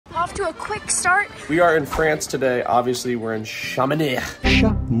off to a quick start. We are in France today. Obviously, we're in Chamonix.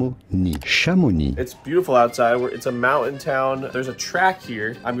 Chamonix. It's beautiful outside. It's a mountain town. There's a track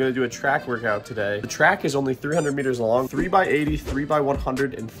here. I'm gonna do a track workout today. The track is only 300 meters long, 3x80,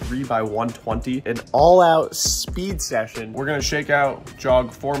 3x100, and 3x120. An all-out speed session. We're gonna shake out,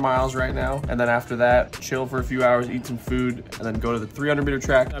 jog 4 miles right now, and then after that, chill for a few hours, eat some food, and then go to the 300-meter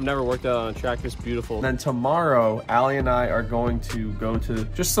track. I've never worked out on a track this beautiful. And then tomorrow, Allie and I are going to go to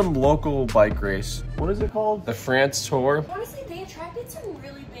just some local bike race. What is it called? The France Tour. Honestly, they attracted some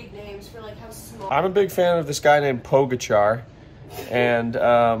really big names for like how small. I'm a big fan of this guy named Pogacar and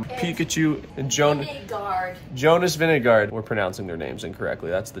Pikachu and Jonas Vingegaard. We're pronouncing their names incorrectly.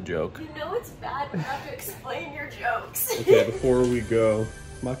 That's the joke. You know it's bad when you have to explain your jokes. Okay, before we go,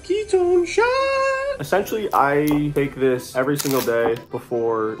 my ketone shot. Essentially, I take this every single day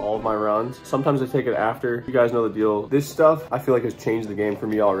before all of my runs. Sometimes I take it after. You guys know the deal. This stuff, I feel like has changed the game for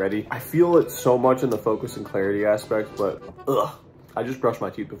me already. I feel it so much in the focus and clarity aspect, but ugh. I just brushed my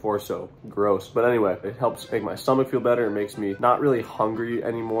teeth before, so gross. But anyway, it helps make my stomach feel better. It makes me not really hungry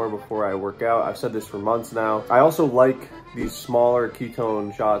anymore before I work out. I've said this for months now. I also like these smaller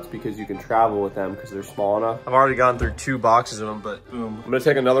ketone shots because you can travel with them because they're small enough. I've already gone through 2 boxes of them, but boom. I'm gonna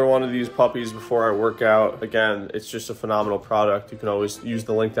take another one of these puppies before I work out. Again, it's just a phenomenal product. You can always use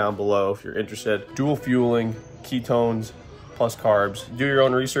the link down below if you're interested. Dual fueling, ketones, plus carbs. Do your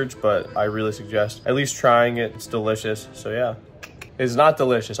own research, but I really suggest at least trying it. It's delicious, so yeah. It's not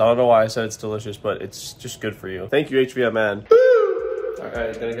delicious. I don't know why I said it's delicious, but it's just good for you. Thank you, HVMN. All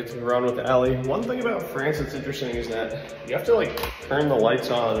right, gonna get to run with Allie. One thing about France that's interesting is that you have to like turn the lights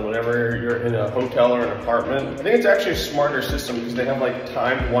on whenever you're in a hotel or an apartment. I think it's actually a smarter system because they have like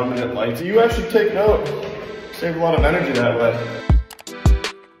timed 1-minute lights. You actually take note. Save a lot of energy that way.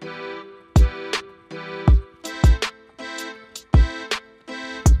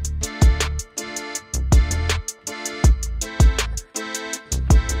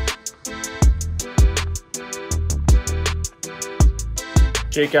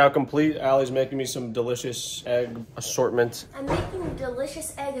 Shake out complete. Allie's making me some delicious egg assortment. I'm making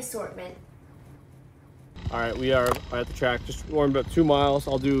delicious egg assortment. All right, we are at the track, just warmed up 2 miles.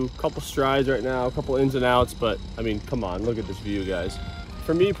 I'll do a couple strides right now, a couple ins and outs, but I mean, come on, look at this view, guys.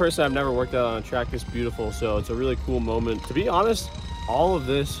 For me personally, I've never worked out on a track this beautiful, so it's a really cool moment. To be honest, all of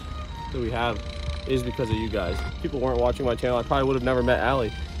this that we have is because of you guys. If people weren't watching my channel, I probably would have never met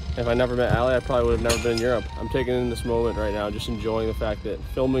Allie. If I never met Allie, I probably would have never been in Europe. I'm taking in this moment right now, just enjoying the fact that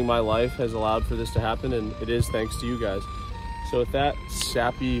filming my life has allowed for this to happen, and it is thanks to you guys. So with that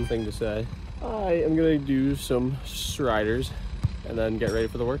sappy thing to say, I am gonna do some striders and then get ready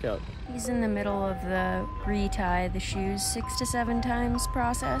for the workout. He's in the middle of the retie the shoes 6 to 7 times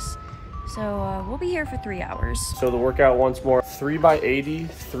process. So we'll be here for 3 hours. So the workout once more, 3x80,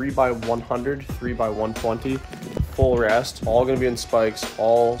 3x100, 3x120, full rest, all gonna be in spikes,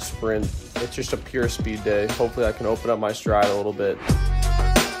 all sprint. It's just a pure speed day. Hopefully I can open up my stride a little bit.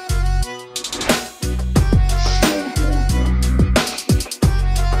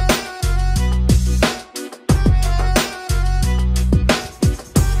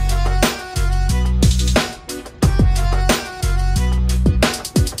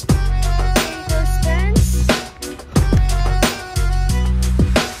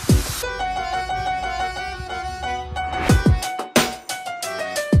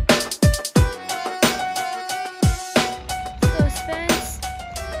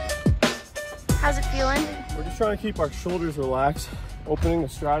 How's it feeling? We're just trying to keep our shoulders relaxed, opening the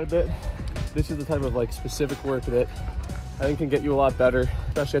stride a bit. This is the type of like specific work that I think can get you a lot better,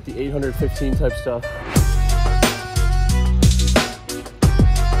 especially at the 815 type stuff.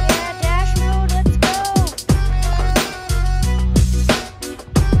 Yeah, dash mode, let's go.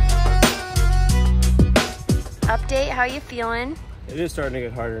 Update, how you feeling? It is starting to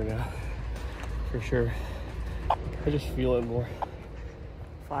get harder now, for sure. I just feel it more.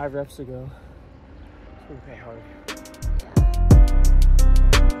 5 reps to go. It's gonna be hard.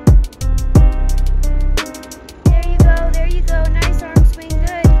 There you go, nice arm swing,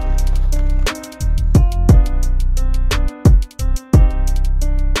 good.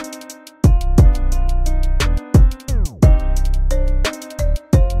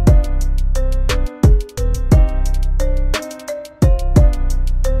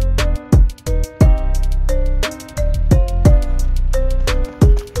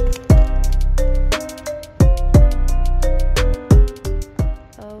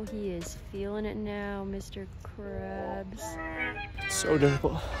 Feeling it now, Mr. Krabs. So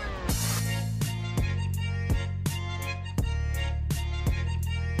difficult.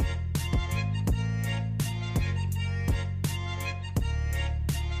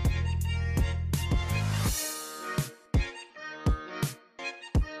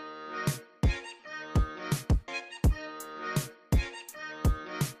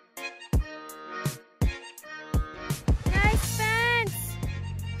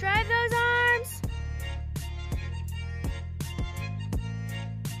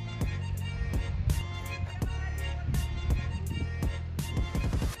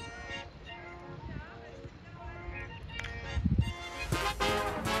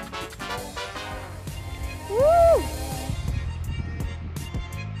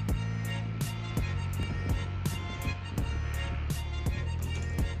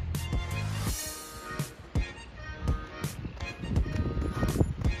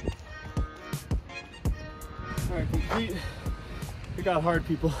 It got hard,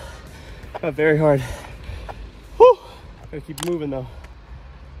 people. It got very hard. Whew. Gotta keep moving though.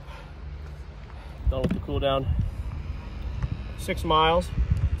 Done with the cool down. 6 miles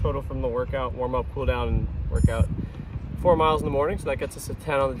total from the workout, warm up, cool down, and workout. 4 miles in the morning, so that gets us to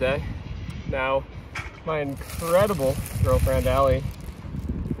 10 on the day. Now, my incredible girlfriend, Allie,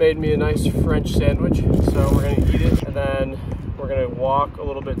 made me a nice French sandwich, so we're gonna eat it, and then we're gonna walk a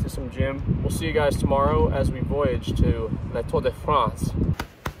little bit to some gym. We'll see you guys tomorrow as we voyage to La Tour de France.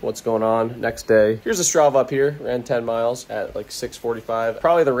 What's going on? Next day. Here's a Strava up here. Ran 10 miles at like 6:45.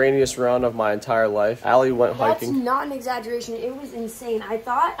 Probably the rainiest run of my entire life. Allie went hiking. That's not an exaggeration. It was insane. I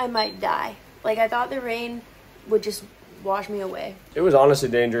thought I might die. Like, I thought the rain would just wash me away. It was honestly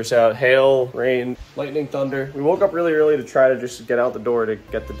dangerous out. Hail, rain, lightning, thunder. We woke up really early to try to just get out the door to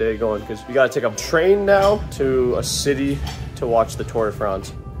get the day going because we got to take a train now to a city to watch the Tour de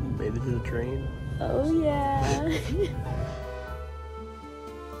France. Made it to the train. Oh yeah.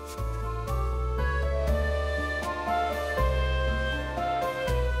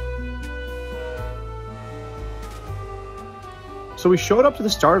 So we showed up to the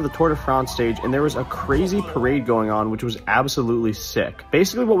start of the Tour de France stage and there was a crazy parade going on, which was absolutely sick.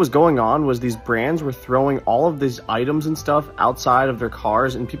 Basically what was going on was these brands were throwing all of these items and stuff outside of their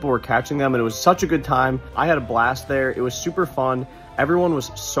cars and people were catching them, and it was such a good time. I had a blast there. It was super fun. Everyone was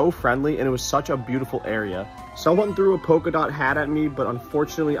so friendly and it was such a beautiful area. Someone threw a polka dot hat at me, but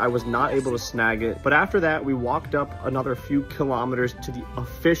unfortunately I was not able to snag it. But after that, we walked up another few kilometers to the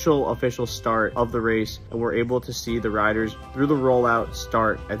official start of the race, and we're able to see the riders through the rollout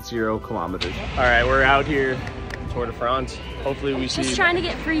start at 0 kilometers. All right, we're out here, Tour de France. Hopefully we see... Just trying to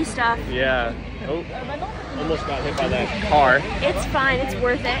get free stuff. Yeah. Oh, almost got hit by that car. It's fine, it's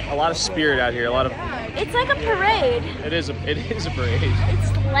worth it. A lot of spirit out here, a lot of... It's like a parade. It is a parade. It's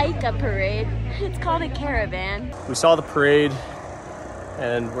like a parade. It's called a caravan. We saw the parade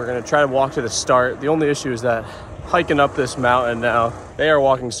and we're gonna try to walk to the start. The only issue is that hiking up this mountain now, they are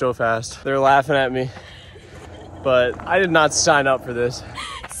walking so fast. They're laughing at me, but I did not sign up for this.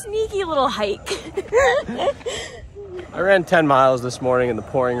 Sneaky little hike. I ran 10 miles this morning in the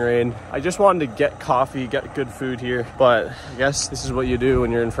pouring rain. I just wanted to get coffee, get good food here, but I guess this is what you do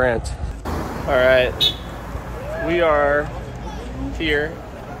when you're in France. All right, we are here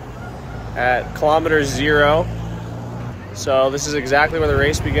at kilometer 0. So this is exactly where the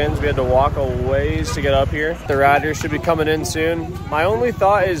race begins. We had to walk a ways to get up here. The riders should be coming in soon. My only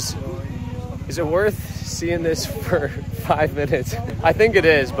thought is it worth seeing this for 5 minutes? I think it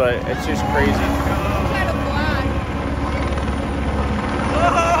is, but it's just crazy.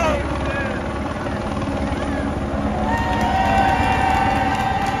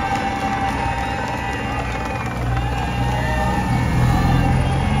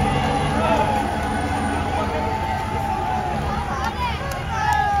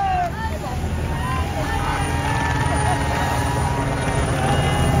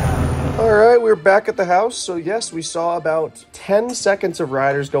 We're back at the house. So yes, we saw about 10 seconds of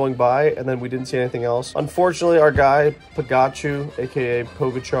riders going by and then we didn't see anything else. Unfortunately, our guy Pagachu, aka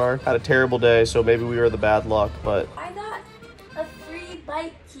Pogacar, had a terrible day, so maybe we were the bad luck, but I got a free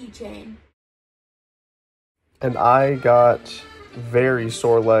bike keychain. And I got very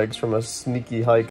sore legs from a sneaky hike